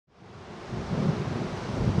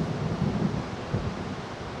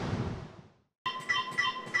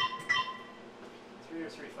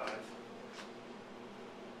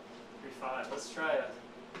let's try a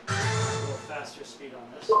little faster speed on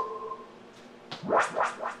this.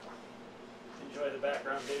 Enjoy the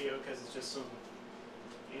background video because it's just some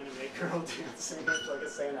anime girl dancing with like a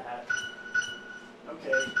Santa hat.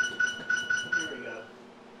 Okay, here we go.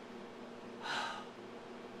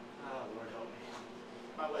 Oh, Lord help me.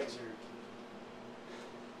 My legs are...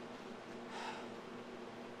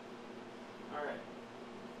 Alright.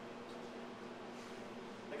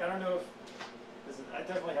 Like, I don't know if... I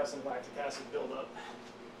definitely have some lactic acid buildup.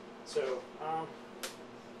 So, I'm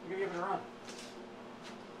going to give it a run.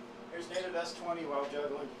 Here's native S20 while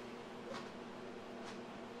juggling.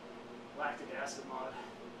 Lactic acid mod.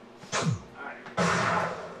 Alright, here we go.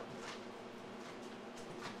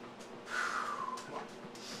 Come on.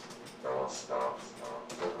 Don't stop.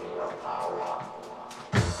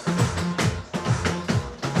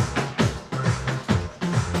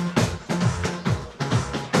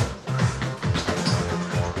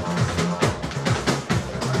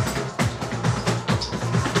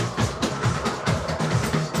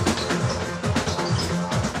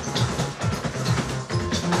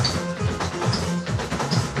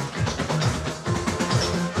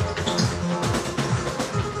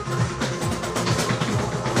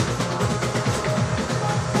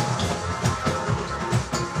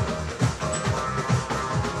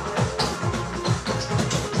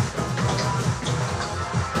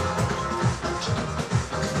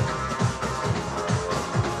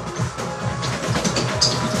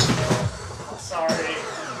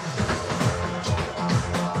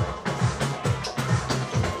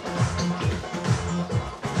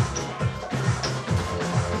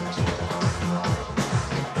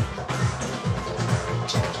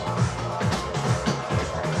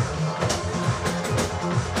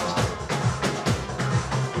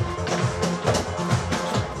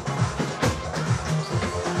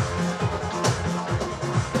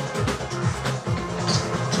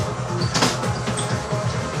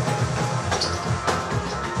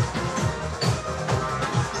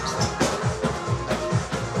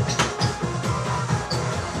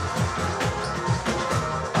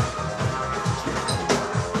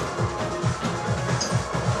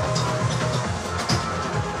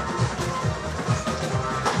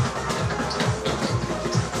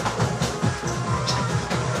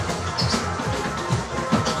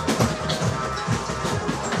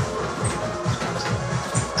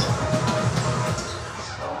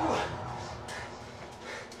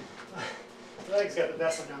 Legs got the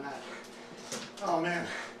best one on that. Oh man.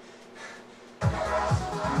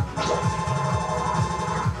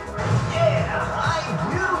 Yeah, I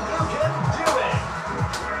knew you can do it.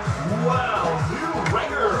 Wow, new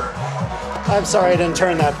record. I'm sorry I didn't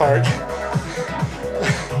turn that part.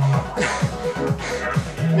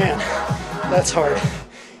 Man, that's hard.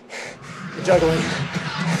 Juggling.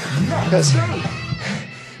 Because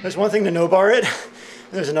there's one thing to no bar it,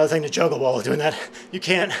 and there's another thing to juggle while doing that. You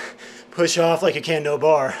can't push off like you can no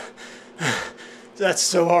bar. That's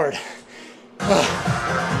so hard.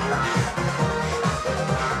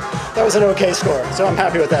 That was an okay score, so I'm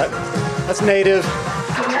happy with that. That's native.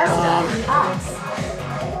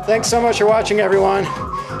 Thanks so much for watching, everyone.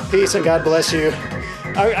 Peace and God bless you.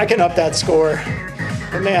 I can up that score,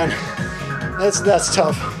 but man, that's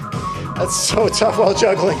tough. That's so tough while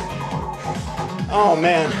juggling. Oh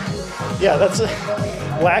man, yeah, that's a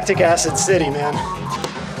lactic acid city, man.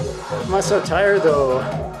 Am I so tired though?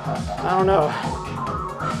 I don't know.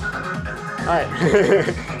 Alright,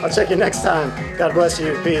 I'll check you next time. God bless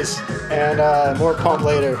you, peace, and more pump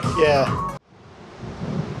later. Yeah.